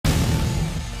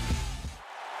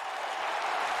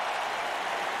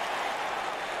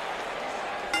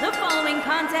following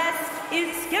contest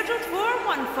is scheduled for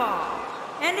one fall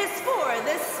and is for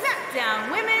the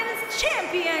SmackDown Women's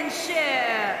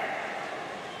Championship.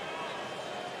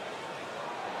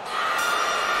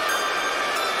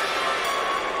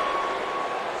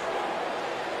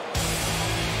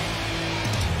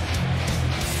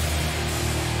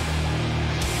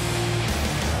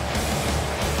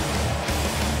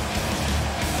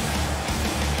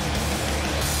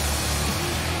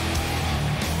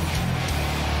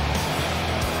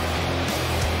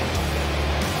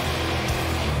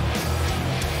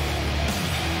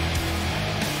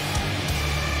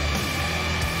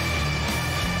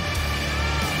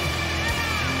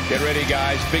 Get ready,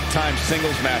 guys. Big-time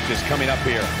singles matches coming up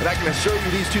here. And I can assure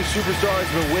you these two superstars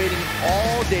have been waiting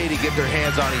all day to get their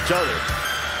hands on each other.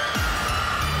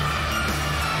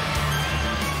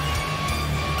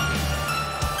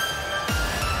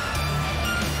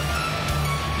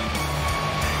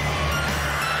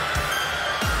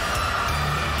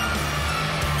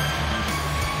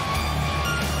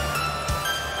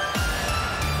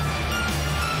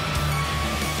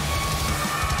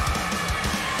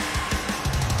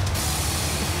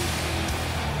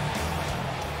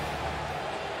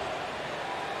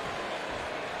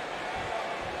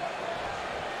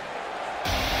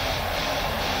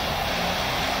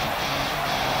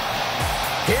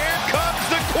 Here comes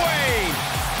the Queen.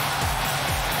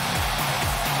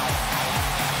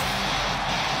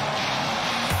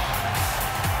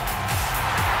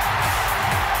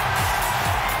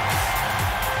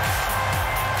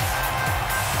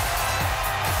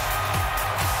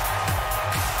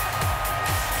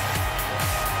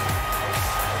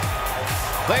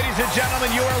 Ladies and gentlemen,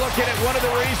 you are looking at one of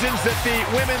the reasons that the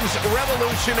women's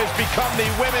revolution has become the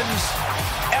women's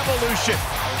evolution.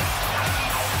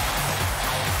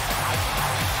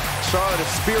 Charlotte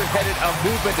has spearheaded a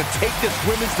movement to take this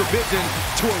women's division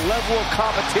to a level of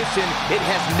competition it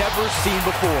has never seen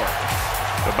before.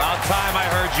 About time I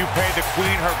heard you pay the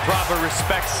Queen her proper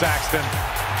respect, Saxton.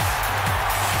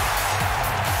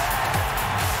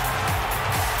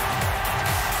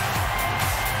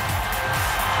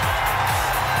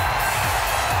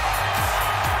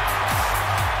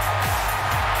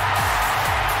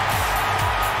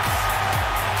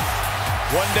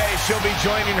 One day she'll be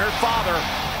joining her father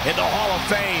in the Hall of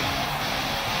Fame.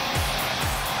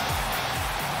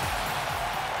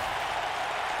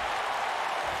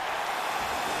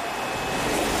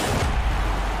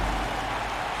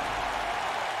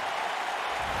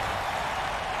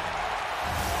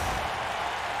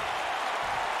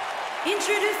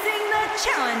 Introducing the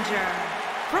challenger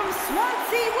from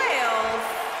Swansea, Wales,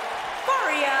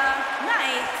 Faria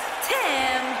Knight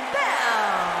Tim Bell.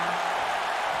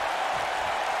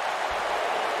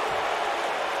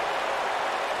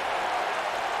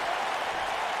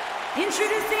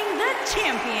 Introducing the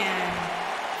champion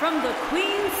from the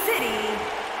Queen City,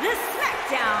 the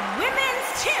SmackDown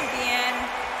Women's Champion,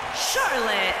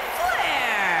 Charlotte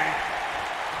Flair.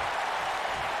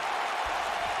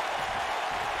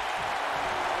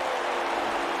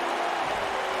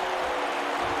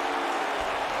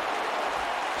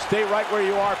 Stay right where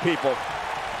you are, people.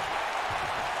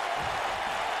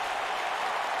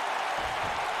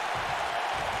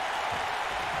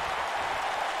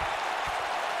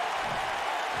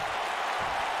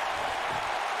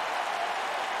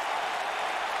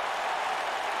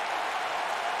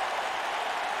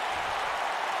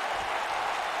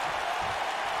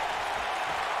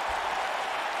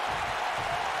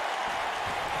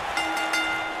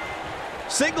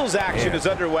 Singles action is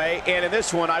underway, and in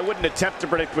this one, I wouldn't attempt to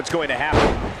predict what's going to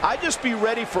happen. I'd just be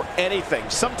ready for anything.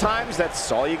 Sometimes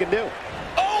that's all you can do.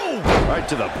 Oh! Right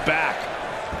to the back.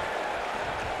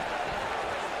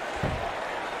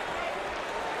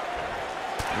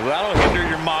 Well, that'll hinder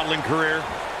your modeling career.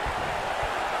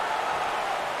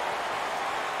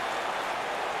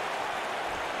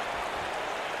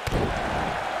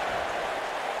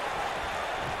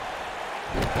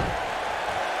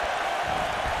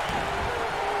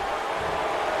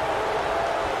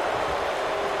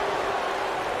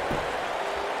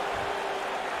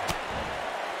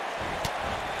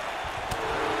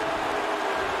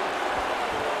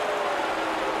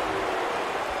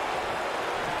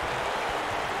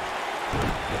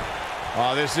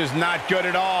 Oh, this is not good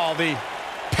at all. Continuing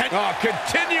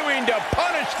to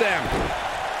punish them.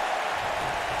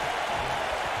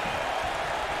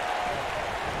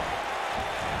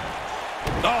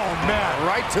 Oh, man,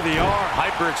 right to the arm.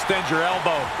 Hyperextend your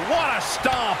elbow. What a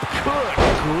stomp. Good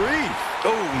grief.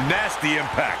 Oh, nasty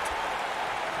impact.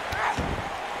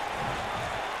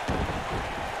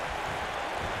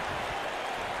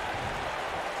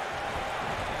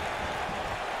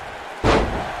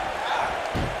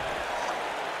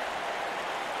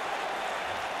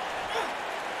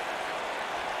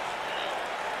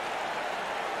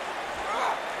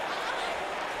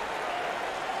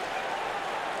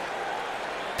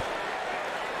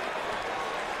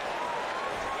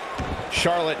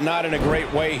 Charlotte not in a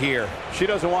great way here. She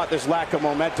doesn't want this lack of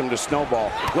momentum to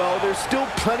snowball. Well, there's still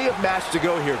plenty of match to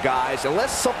go here, guys.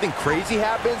 Unless something crazy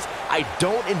happens, I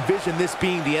don't envision this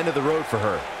being the end of the road for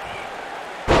her.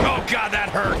 Oh, God, that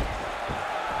hurt.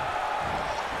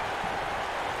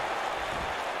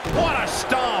 What a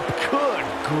stomp. Good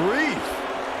grief.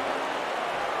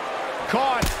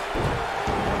 Caught.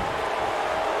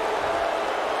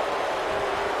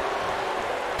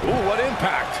 Ooh, what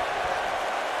impact.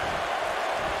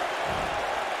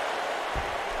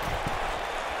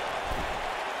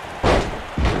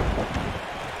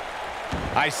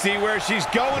 I see where she's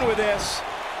going with this.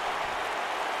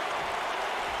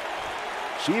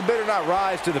 She better not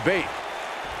rise to the bait.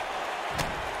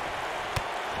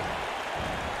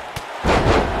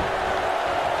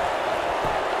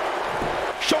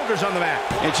 Shoulders on the mat.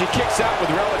 And she kicks out with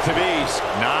relative ease.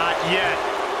 Not yet.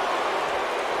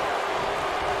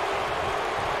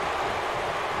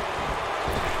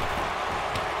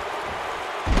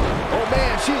 Oh,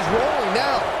 man, she's rolling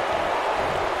now.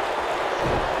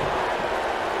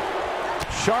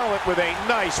 Charlotte with a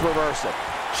nice reversal.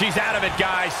 She's out of it,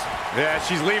 guys. Yeah,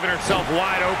 she's leaving herself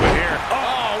wide open here.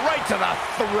 Oh, right to the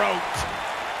throat.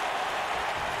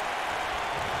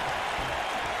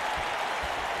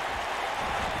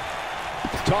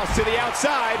 Toss to the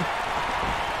outside.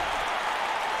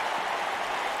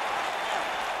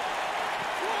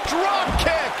 Drop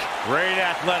kick. Great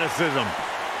athleticism.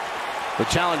 The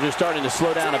challenger's starting to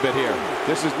slow down a bit here.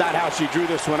 This is not how she drew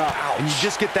this one up. And you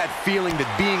just get that feeling that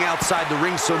being outside the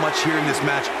ring so much here in this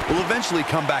match will eventually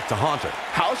come back to haunt her.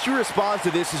 How she responds to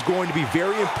this is going to be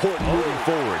very important moving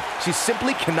forward. She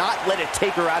simply cannot let it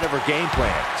take her out of her game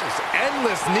plan. Just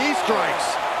endless knee strikes.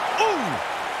 Ooh!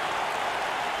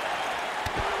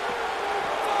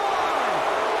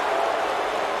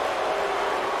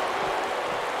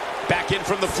 Back in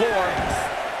from the floor.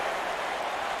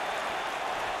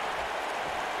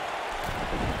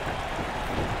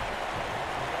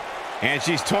 And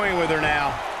she's toying with her now.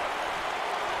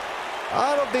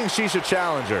 I don't think she should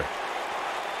challenge her.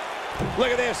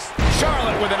 Look at this.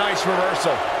 Charlotte with a nice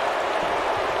reversal.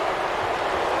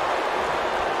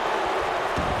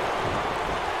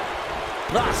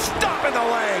 Stop in the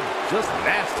leg. Just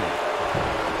nasty.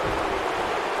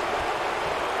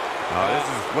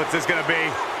 Oh, what's this gonna be?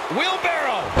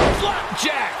 Wheelbarrow.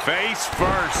 Flapjack. Face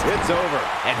first. It's over.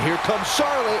 And here comes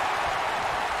Charlotte.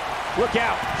 Look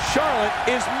out. Charlotte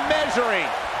is measuring.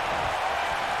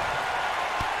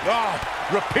 Oh,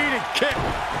 repeated kick.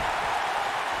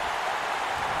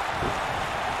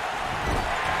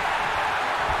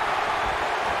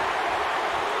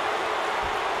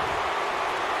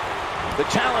 The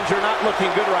challenger not looking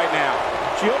good right now.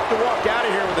 She hoped to walk out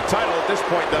of here with the title. At this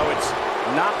point, though, it's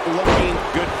not looking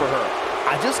good for her.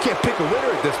 I just can't pick a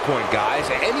winner at this point, guys.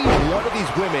 Any one of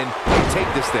these women can take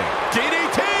this thing.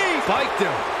 DDT! Spiked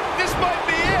him. This might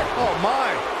be it. Oh,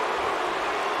 my.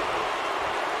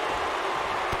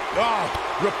 Oh,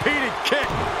 repeated kick.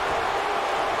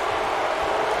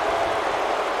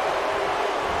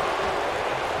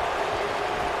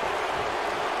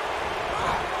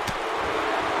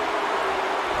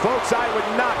 Folks, I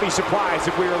would not be surprised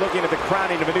if we were looking at the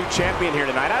crowning of a new champion here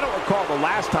tonight. I don't recall the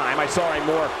last time I saw a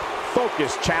more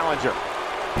focused challenger.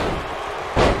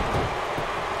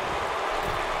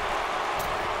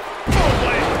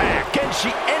 Can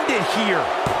she end it here?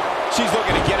 She's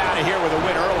looking to get out of here with a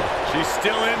win early. She's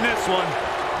still in this one.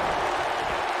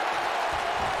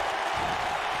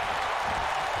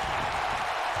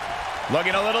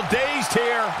 Looking a little dazed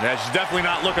here. Yeah, she's definitely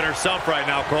not looking herself right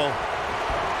now, Cole.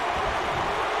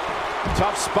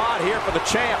 Tough spot here for the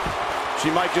champ.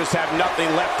 She might just have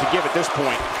nothing left to give at this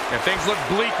point. And things look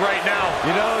bleak right now.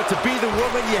 You know, to be the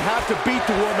woman, you have to beat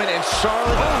the woman, and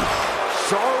Charlotte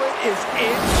is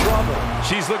in trouble.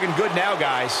 She's looking good now,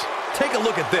 guys. Take a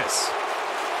look at this.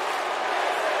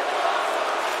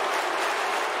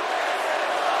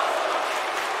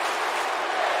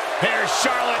 Here's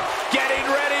Charlotte getting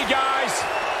ready, guys.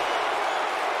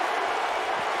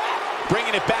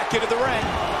 Bringing it back into the ring.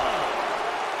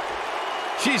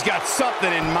 She's got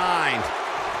something in mind.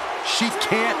 She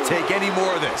can't take any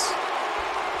more of this.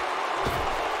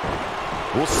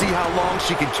 We'll see how long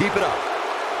she can keep it up.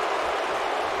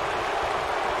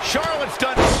 Charlotte's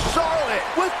done. Charlotte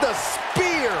with the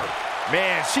spear.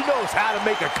 Man, she knows how to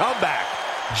make a comeback.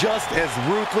 Just as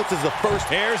ruthless as the first.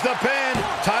 Here's the pin.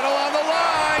 Title on the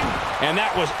line. And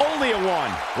that was only a one.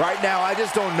 Right now, I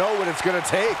just don't know what it's going to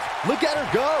take. Look at her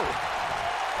go.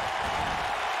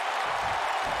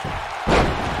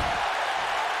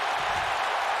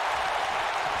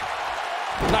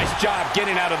 Nice job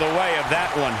getting out of the way of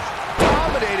that one.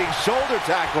 Dominating shoulder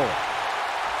tackle.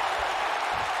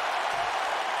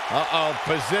 Uh-oh,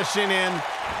 position in.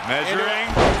 Measuring.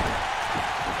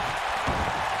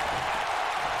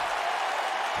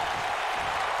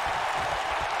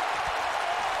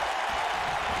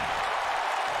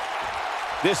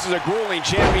 This is a grueling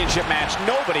championship match.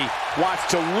 Nobody wants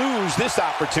to lose this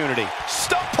opportunity.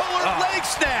 Stump puller leg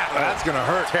snap. That's going to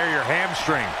hurt. Tear your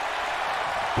hamstring.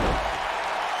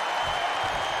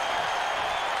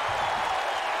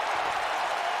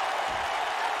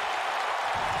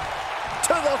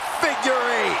 To the figure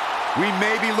 8. We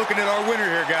may be looking at our winner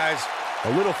here, guys.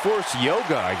 A little forced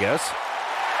yoga, I guess.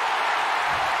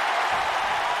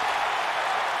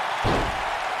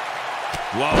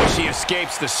 Whoa, she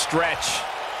escapes the stretch.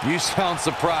 You sound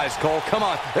surprised, Cole. Come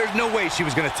on. There's no way she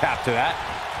was going to tap to that.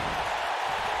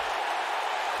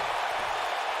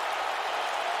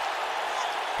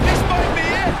 This might be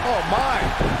it. Oh, my.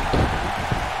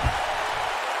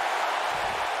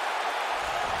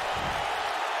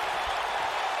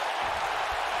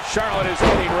 Charlotte is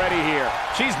getting ready here.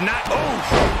 She's not. Oh,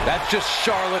 that's just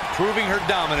Charlotte proving her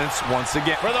dominance once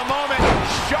again. For the moment,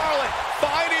 Charlotte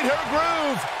finding her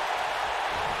groove.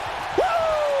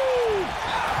 Woo!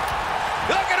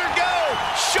 Look at her go.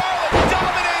 Charlotte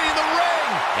dominating the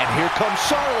ring. And here comes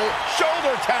Charlotte.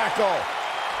 Shoulder tackle.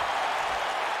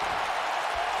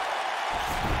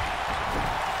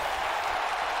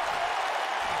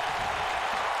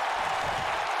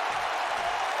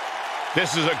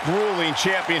 This is a grueling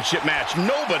championship match.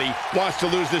 Nobody wants to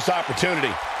lose this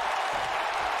opportunity.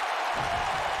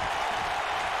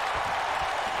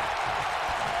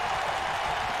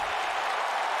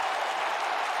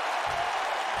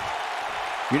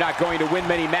 You're not going to win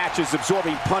many matches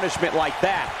absorbing punishment like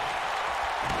that.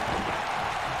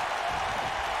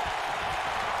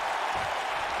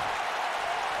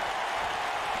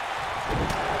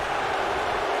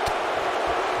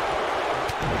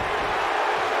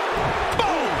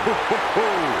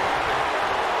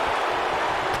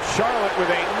 Charlotte with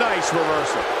a nice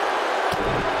reversal.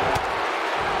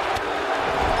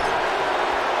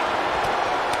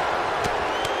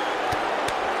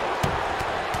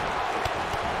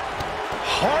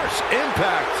 Harsh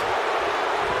impact.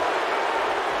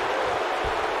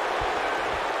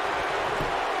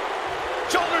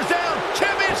 Shoulders down.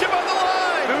 Championship on the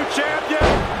line. new champion.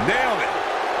 Nailed it.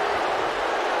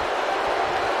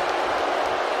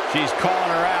 She's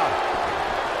calling her out.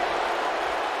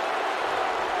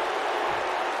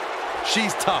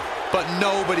 She's tough, but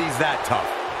nobody's that tough.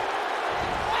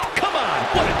 Come on,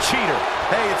 what a cheater.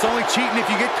 Hey, it's only cheating if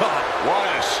you get caught. What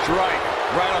a strike.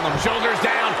 Right on them. Shoulders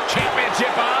down.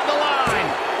 Championship on the line.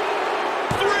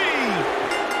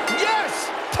 3.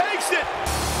 Yes, takes it.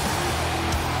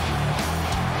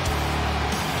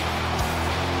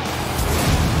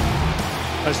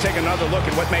 Let's take another look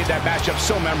at what made that matchup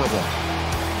so memorable.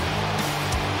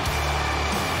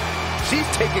 She's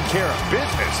taking care of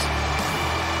business.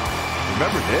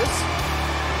 Remember this?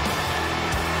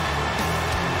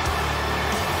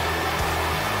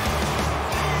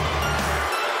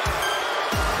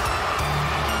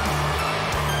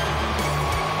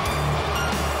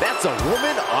 That's a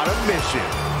woman on a mission.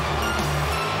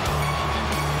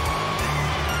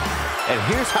 And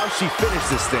here's how she finished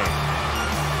this thing.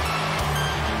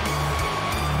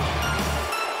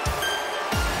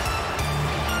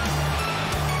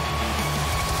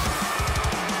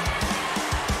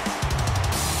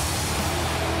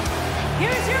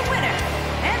 Here's your winner,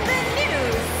 and the new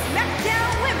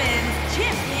SmackDown Women's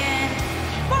Champion,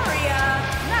 Warrior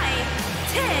Knight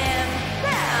Tim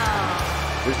Bell.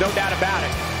 There's no doubt about it.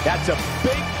 That's a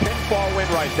big pinfall win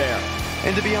right there.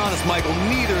 And to be honest, Michael,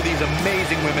 neither of these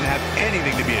amazing women have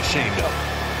anything to be ashamed of.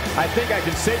 I think I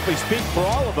can safely speak for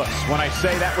all of us when I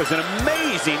say that was an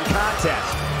amazing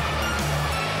contest.